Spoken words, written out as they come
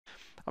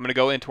I'm going to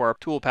go into our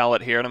tool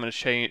palette here, and I'm going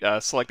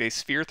to select a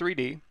sphere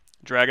 3D,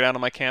 drag it out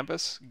on my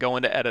canvas, go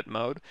into edit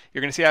mode.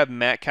 You're going to see I have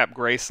matte cap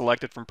gray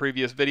selected from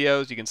previous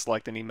videos. You can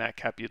select any matte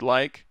cap you'd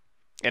like.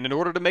 And in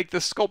order to make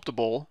this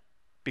sculptable,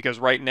 because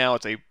right now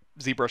it's a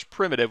ZBrush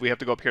primitive, we have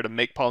to go up here to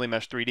make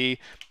polymesh 3D,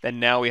 and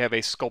now we have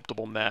a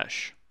sculptable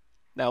mesh.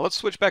 Now let's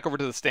switch back over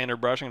to the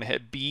standard brush. I'm going to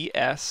hit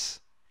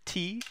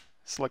BST,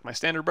 select my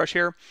standard brush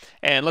here,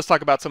 and let's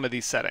talk about some of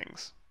these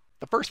settings.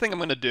 The first thing I'm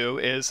going to do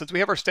is, since we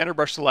have our standard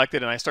brush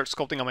selected and I start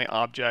sculpting on my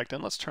object,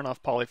 and let's turn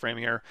off polyframe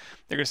here,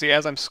 you're going to see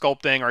as I'm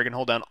sculpting, or I can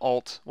hold down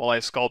Alt while I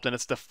sculpt, and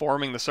it's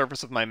deforming the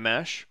surface of my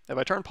mesh. If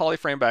I turn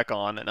polyframe back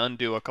on and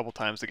undo a couple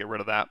times to get rid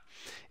of that,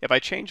 if I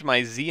change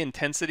my Z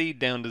intensity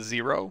down to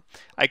 0,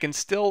 I can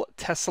still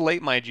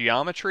tessellate my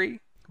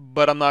geometry,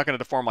 but I'm not going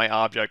to deform my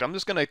object. I'm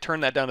just going to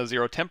turn that down to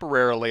 0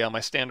 temporarily on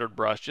my standard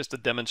brush just to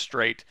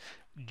demonstrate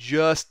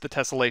just the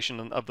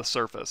tessellation of the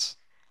surface.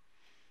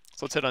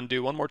 So let's hit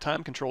undo one more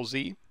time, Control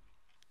Z,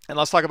 and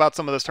let's talk about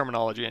some of this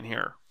terminology in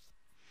here.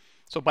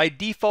 So by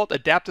default,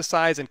 adaptive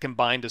size and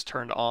combined is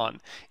turned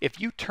on. If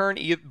you turn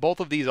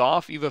both of these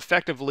off, you've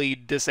effectively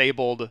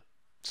disabled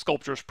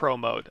Sculptris Pro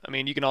mode. I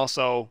mean, you can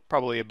also,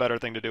 probably a better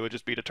thing to do would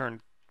just be to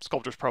turn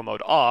Sculptris Pro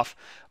mode off,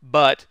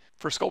 but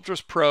for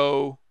Sculptris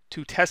Pro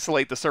to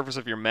tessellate the surface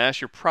of your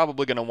mesh, you're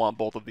probably going to want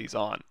both of these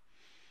on.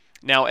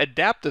 Now,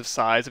 adaptive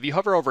size, if you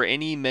hover over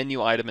any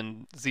menu item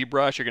in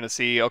ZBrush, you're going to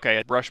see,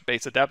 okay, brush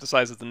base adaptive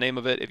size is the name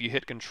of it. If you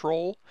hit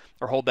Control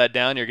or hold that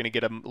down, you're going to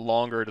get a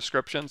longer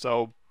description.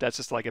 So that's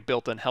just like a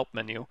built-in help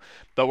menu.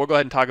 But we'll go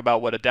ahead and talk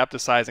about what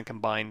adaptive size and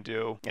combine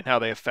do and how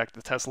they affect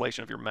the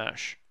tessellation of your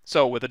mesh.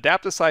 So with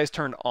adaptive size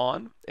turned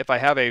on, if I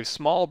have a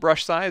small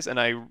brush size and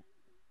I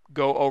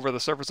go over the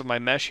surface of my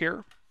mesh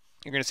here,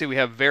 you're going to see we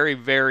have very,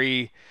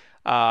 very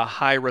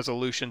high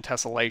resolution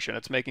tessellation.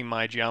 It's making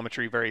my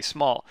geometry very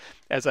small.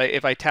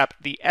 If I tap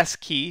the S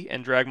key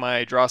and drag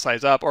my draw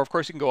size up, or of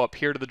course you can go up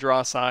here to the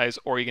draw size,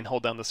 or you can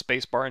hold down the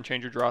space bar and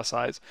change your draw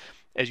size.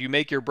 As you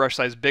make your brush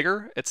size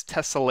bigger, it's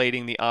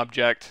tessellating the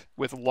object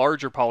with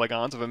larger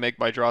polygons. If I make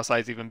my draw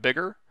size even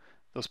bigger,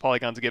 those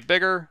polygons get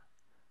bigger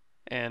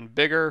and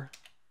bigger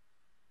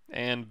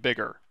and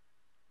bigger.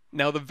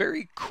 Now the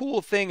very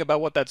cool thing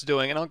about what that's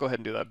doing, and I'll go ahead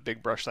and do that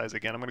big brush size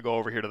again. I'm going to go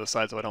over here to the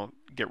side so I don't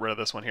get rid of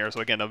this one here. So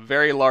again, a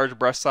very large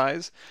brush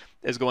size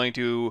is going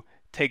to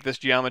take this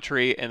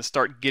geometry and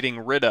start getting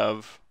rid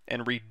of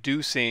and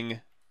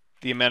reducing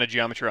the amount of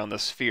geometry on the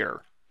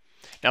sphere.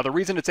 Now the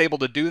reason it's able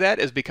to do that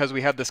is because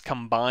we have this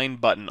combine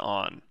button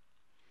on.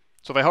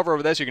 So if I hover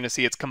over this, you're going to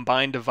see it's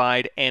combine,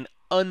 divide, and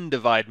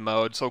undivide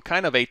mode, so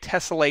kind of a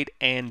tessellate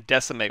and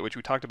decimate, which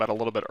we talked about a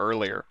little bit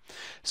earlier.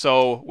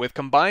 So with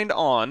combined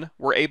on,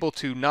 we're able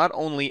to not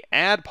only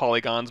add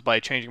polygons by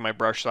changing my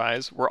brush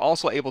size, we're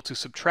also able to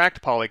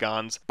subtract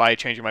polygons by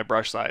changing my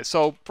brush size.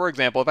 So for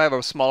example, if I have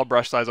a small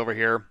brush size over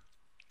here,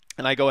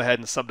 and I go ahead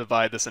and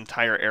subdivide this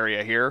entire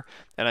area here,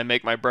 and I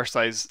make my brush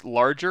size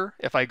larger,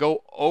 if I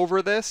go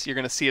over this, you're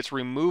going to see it's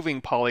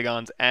removing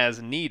polygons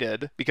as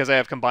needed because I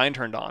have combine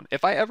turned on.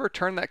 If I ever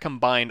turn that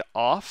combined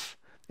off,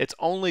 it's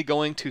only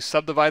going to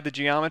subdivide the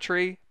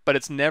geometry, but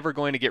it's never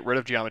going to get rid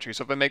of geometry.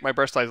 So if I make my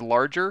brush size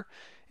larger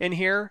in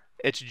here,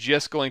 it's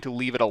just going to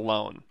leave it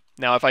alone.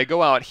 Now if I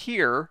go out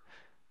here,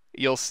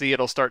 you'll see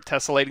it'll start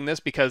tessellating this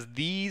because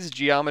these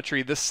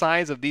geometry, the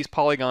size of these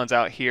polygons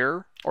out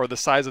here, or the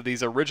size of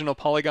these original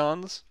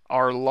polygons,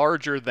 are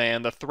larger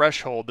than the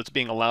threshold that's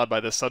being allowed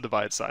by this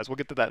subdivide size. We'll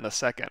get to that in a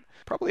second.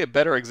 Probably a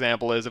better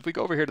example is if we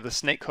go over here to the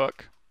snake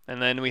hook,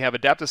 and then we have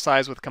adaptive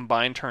size with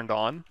combine turned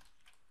on,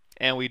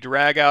 and we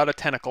drag out a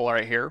tentacle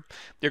right here,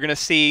 you're going to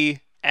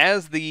see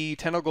as the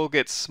tentacle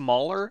gets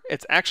smaller,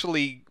 it's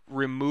actually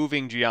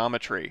removing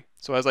geometry.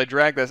 So as I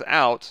drag this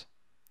out,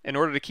 in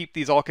order to keep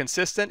these all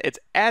consistent, it's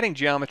adding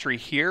geometry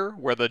here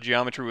where the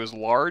geometry was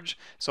large.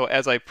 So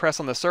as I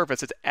press on the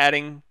surface, it's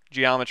adding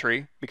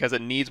geometry because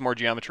it needs more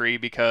geometry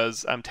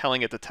because I'm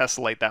telling it to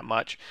tessellate that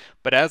much.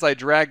 But as I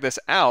drag this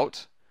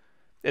out,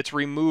 it's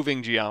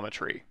removing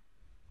geometry.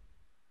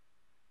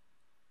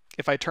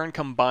 If I turn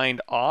combined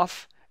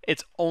off,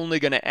 it's only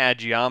going to add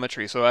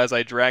geometry. So as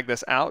I drag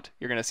this out,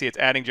 you're going to see it's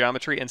adding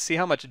geometry, and see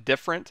how much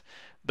different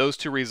those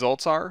two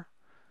results are.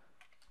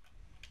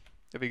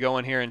 If we go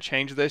in here and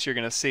change this, you're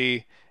going to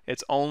see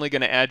it's only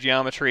going to add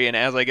geometry, and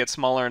as I get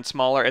smaller and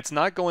smaller, it's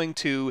not going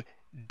to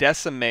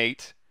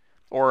decimate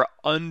or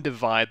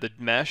undivide the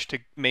mesh to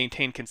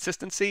maintain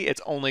consistency.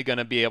 It's only going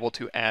to be able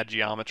to add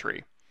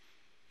geometry.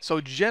 So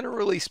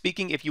generally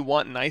speaking, if you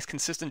want nice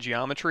consistent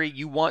geometry,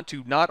 you want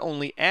to not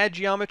only add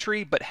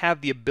geometry, but have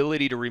the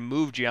ability to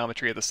remove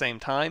geometry at the same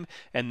time,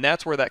 and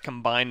that's where that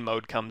combine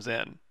mode comes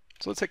in.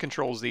 So let's hit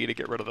Control Z to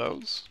get rid of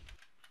those.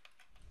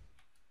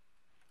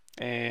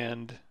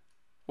 And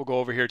we'll go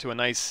over here to a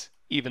nice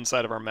even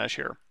side of our mesh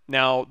here.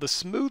 Now the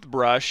smooth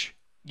brush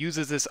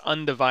uses this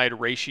undivide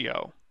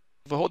ratio.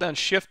 If we hold down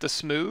Shift to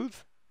smooth,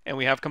 and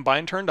we have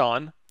combine turned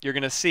on, you're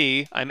going to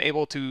see I'm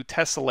able to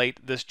tessellate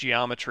this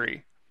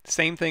geometry.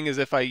 Same thing as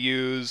if I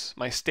use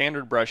my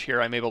standard brush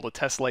here, I'm able to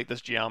tessellate this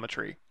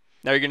geometry.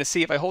 Now you're going to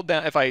see if I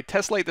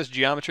tessellate this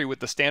geometry with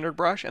the standard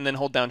brush and then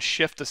hold down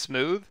Shift to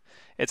smooth,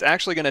 it's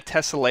actually going to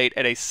tessellate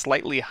at a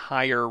slightly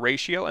higher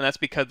ratio, and that's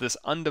because this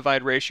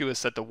undivide ratio is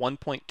set to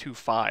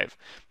 1.25.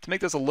 To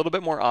make this a little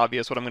bit more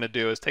obvious, what I'm going to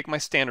do is take my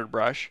standard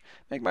brush,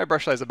 make my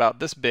brush size about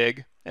this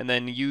big, and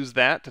then use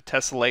that to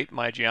tessellate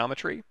my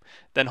geometry.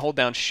 Then hold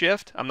down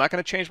Shift. I'm not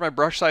going to change my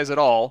brush size at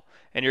all,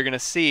 and you're going to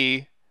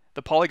see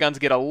the polygons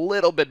get a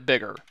little bit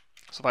bigger.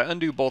 So if I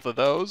undo both of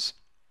those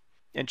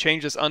and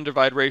change this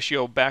undivide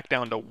ratio back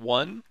down to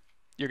 1,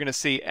 you're going to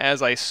see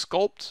as I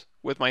sculpt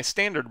with my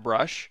standard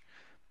brush,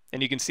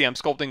 and you can see I'm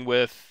sculpting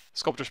with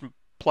Sculptris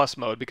Plus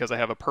mode because I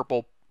have a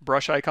purple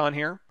brush icon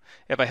here.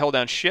 If I hold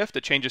down Shift,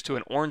 it changes to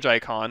an orange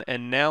icon,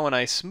 and now when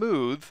I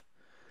smooth,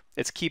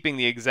 it's keeping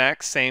the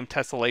exact same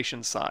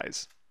tessellation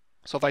size.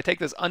 So if I take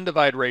this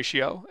undivide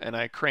ratio and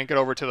I crank it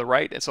over to the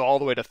right, it's all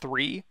the way to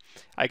 3,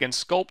 I can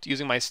sculpt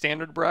using my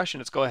standard brush,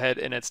 and it's go ahead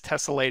and it's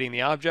tessellating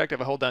the object.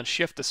 If I hold down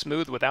Shift to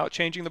smooth without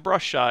changing the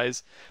brush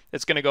size,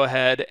 it's going to go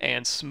ahead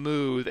and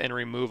smooth and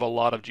remove a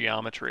lot of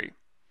geometry.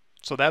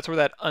 So that's where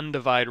that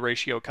undivide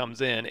ratio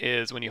comes in,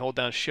 is when you hold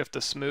down Shift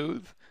to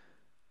smooth,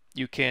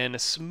 you can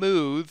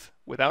smooth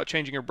without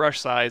changing your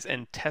brush size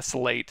and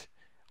tessellate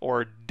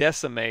or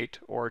decimate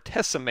or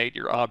tessimate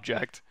your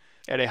object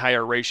at a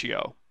higher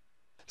ratio.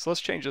 So let's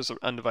change this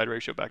undivide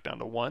ratio back down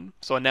to 1.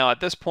 So now at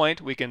this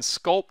point we can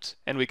sculpt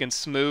and we can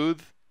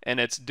smooth, and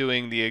it's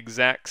doing the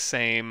exact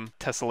same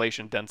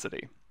tessellation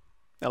density.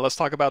 Now let's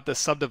talk about this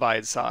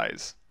subdivide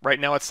size. Right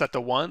now it's set to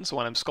 1, so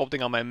when I'm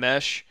sculpting on my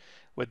mesh,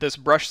 with this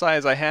brush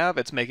size I have,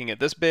 it's making it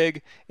this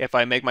big. If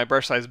I make my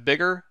brush size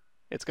bigger,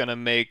 it's going to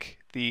make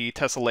the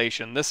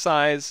tessellation this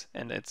size,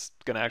 and it's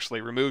going to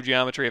actually remove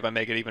geometry. If I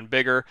make it even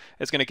bigger,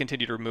 it's going to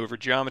continue to remove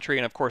geometry,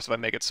 and of course if I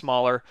make it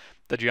smaller,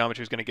 the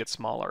geometry is going to get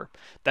smaller.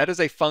 That is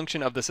a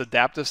function of this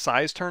adaptive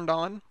size turned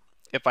on.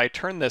 If I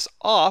turn this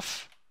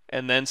off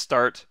and then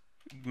start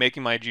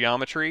making my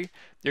geometry,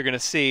 you're going to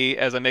see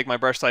as I make my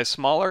brush size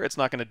smaller, it's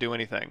not going to do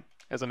anything.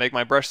 As I make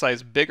my brush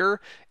size bigger,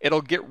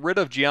 it'll get rid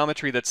of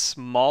geometry that's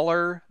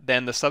smaller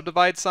than the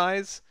subdivide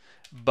size,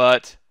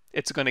 but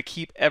it's going to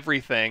keep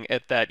everything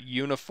at that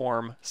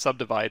uniform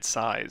subdivide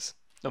size,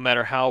 no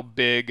matter how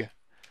big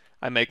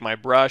I make my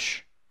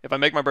brush. If I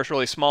make my brush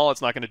really small,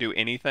 it's not going to do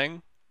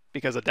anything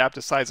because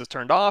adaptive size is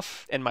turned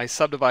off, and my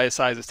subdivide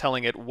size is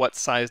telling it what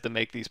size to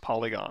make these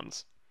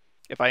polygons.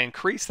 If I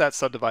increase that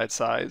subdivide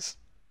size,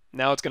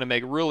 now it's going to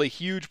make really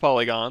huge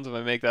polygons. If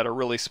I make that a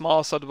really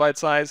small subdivide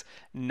size,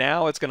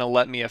 now it's going to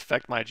let me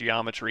affect my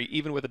geometry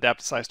even with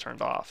adaptive size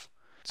turned off.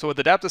 So with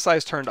adaptive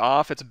size turned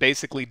off, it's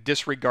basically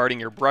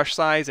disregarding your brush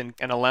size and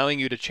allowing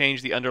you to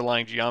change the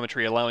underlying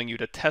geometry, allowing you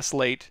to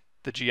tessellate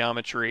the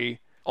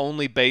geometry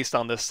only based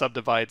on this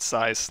subdivide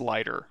size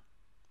slider.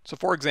 So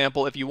for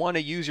example, if you want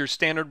to use your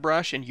standard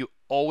brush and you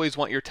always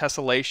want your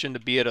tessellation to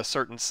be at a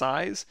certain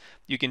size,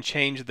 you can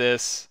change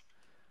this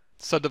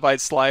subdivide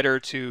slider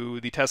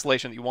to the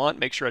tessellation that you want,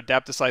 make sure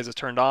adaptive size is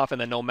turned off,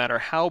 and then no matter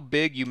how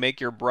big you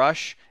make your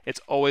brush, it's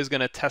always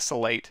going to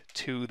tessellate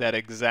to that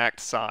exact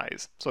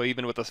size. So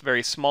even with a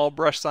very small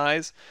brush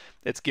size,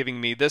 it's giving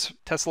me this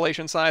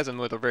tessellation size, and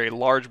with a very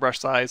large brush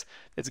size,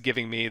 it's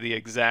giving me the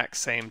exact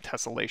same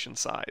tessellation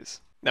size.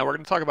 Now we're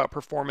going to talk about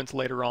performance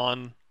later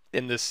on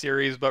in this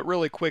series, but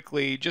really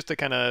quickly, just to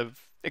kind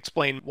of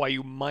explain why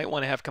you might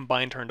want to have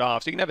combine turned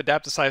off. So you can have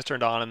adaptive size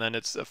turned on, and then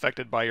it's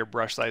affected by your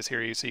brush size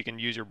here, so you can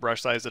use your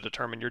brush size to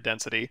determine your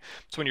density.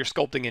 So when you're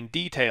sculpting in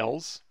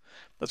details,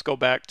 let's go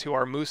back to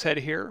our moose head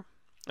here,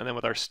 and then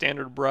with our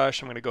standard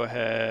brush, I'm going to go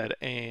ahead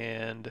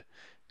and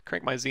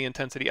crank my Z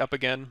intensity up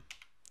again.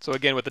 So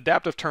again, with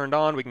adaptive turned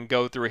on, we can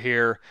go through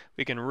here,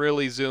 we can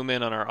really zoom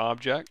in on our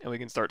object, and we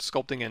can start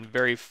sculpting in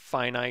very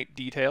finite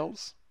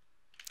details.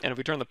 And if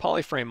we turn the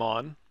polyframe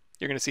on,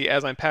 you're going to see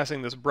as I'm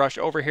passing this brush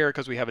over here,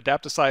 because we have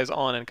adaptive size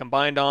on and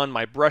combined on,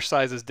 my brush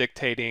size is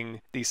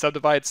dictating the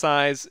subdivide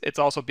size. It's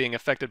also being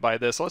affected by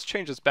this. So let's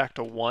change this back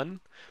to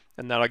 1,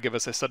 and that'll give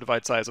us a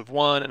subdivide size of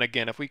 1. And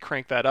again, if we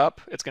crank that up,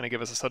 it's going to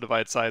give us a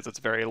subdivide size that's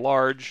very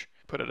large.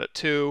 Put it at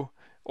 2.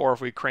 Or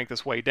if we crank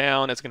this way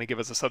down, it's going to give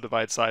us a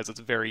subdivide size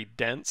that's very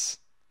dense.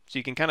 So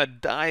you can kind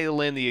of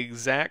dial in the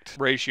exact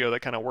ratio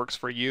that kind of works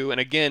for you. And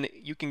again,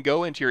 you can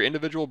go into your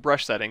individual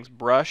brush settings,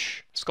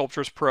 Brush,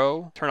 Sculptris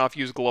Pro, turn off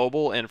Use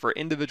Global, and for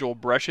individual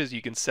brushes,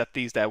 you can set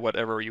these to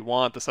whatever you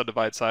want, the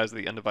subdivide size,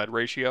 the undivide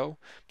ratio.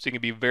 So you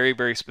can be very,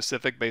 very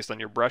specific based on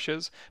your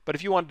brushes. But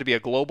if you want it to be a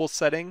global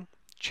setting,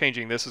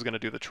 changing this is going to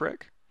do the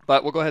trick.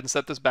 But we'll go ahead and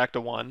set this back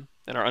to 1,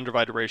 and our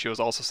undivided ratio is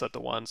also set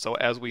to 1. So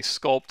as we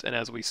sculpt and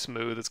as we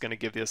smooth, it's going to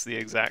give us the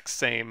exact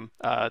same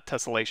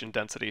tessellation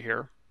density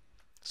here.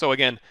 So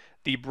again,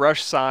 the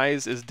brush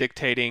size is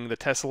dictating the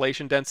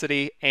tessellation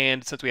density,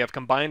 and since we have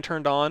combine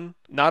turned on,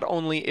 not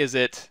only is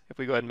it, if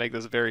we go ahead and make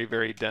this very,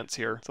 very dense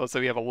here, so let's say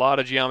we have a lot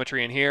of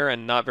geometry in here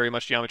and not very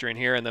much geometry in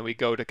here, and then we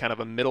go to kind of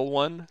a middle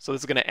one. So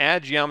this is going to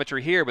add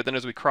geometry here, but then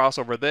as we cross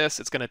over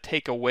this, it's going to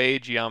take away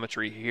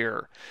geometry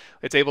here.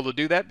 It's able to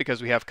do that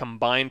because we have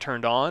combine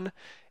turned on,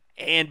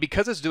 And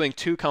because it's doing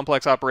two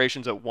complex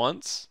operations at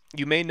once,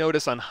 you may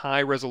notice on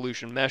high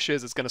resolution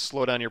meshes, it's going to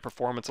slow down your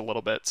performance a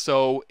little bit.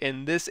 So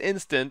in this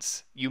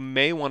instance, you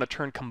may want to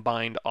turn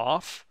combined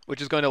off,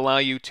 which is going to allow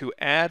you to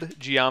add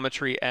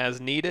geometry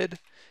as needed,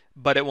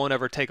 but it won't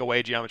ever take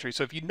away geometry.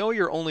 So if you know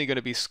you're only going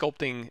to be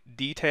sculpting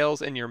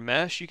details in your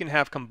mesh, you can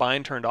have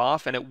combine turned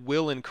off and it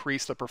will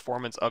increase the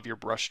performance of your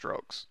brush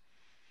strokes.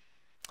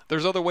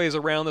 There's other ways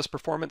around this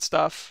performance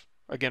stuff.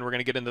 Again, we're going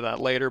to get into that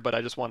later, but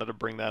I just wanted to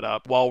bring that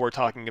up while we're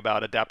talking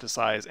about adaptive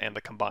size and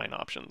the combine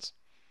options.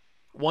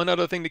 One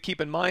other thing to keep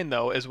in mind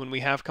though is when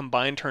we have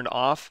combine turned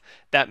off,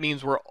 that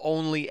means we're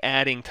only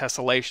adding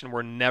tessellation,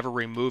 we're never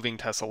removing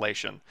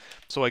tessellation.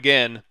 So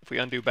again, if we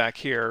undo back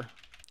here,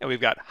 and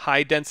we've got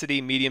high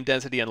density, medium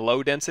density, and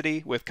low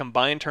density, with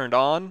combine turned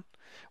on,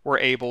 we're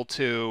able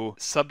to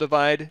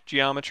subdivide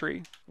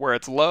geometry where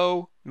it's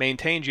low,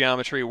 maintain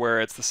geometry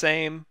where it's the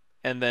same,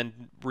 and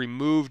then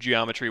remove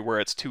geometry where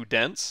it's too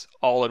dense,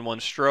 all in one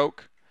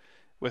stroke.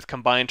 With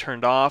combine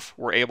turned off,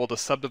 we're able to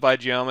subdivide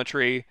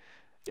geometry.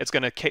 It's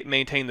going to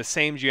maintain the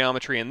same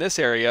geometry in this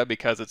area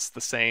because it's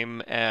the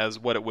same as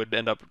what it would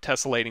end up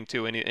tessellating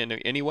to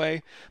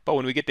anyway. But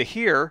when we get to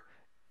here,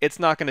 it's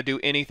not going to do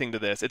anything to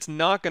this. It's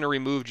not going to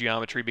remove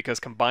geometry because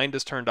combined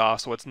is turned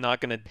off, so it's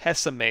not going to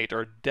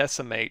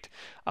decimate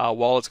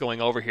while it's going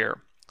over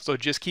here. So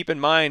just keep in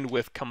mind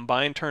with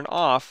combine turned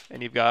off,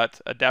 and you've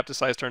got adaptive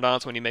size turned on,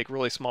 so when you make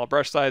really small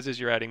brush sizes,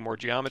 you're adding more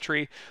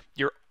geometry.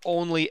 You're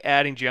only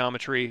adding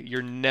geometry.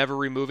 You're never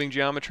removing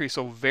geometry,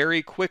 so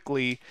very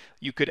quickly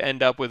you could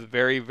end up with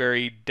very,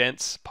 very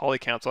dense poly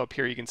counts. So up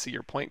here you can see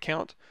your point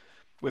count.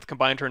 With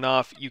combine turned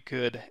off, you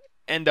could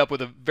end up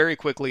with very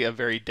quickly a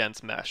very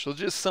dense mesh. So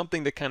just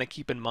something to kind of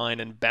keep in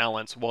mind and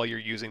balance while you're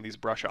using these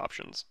brush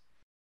options.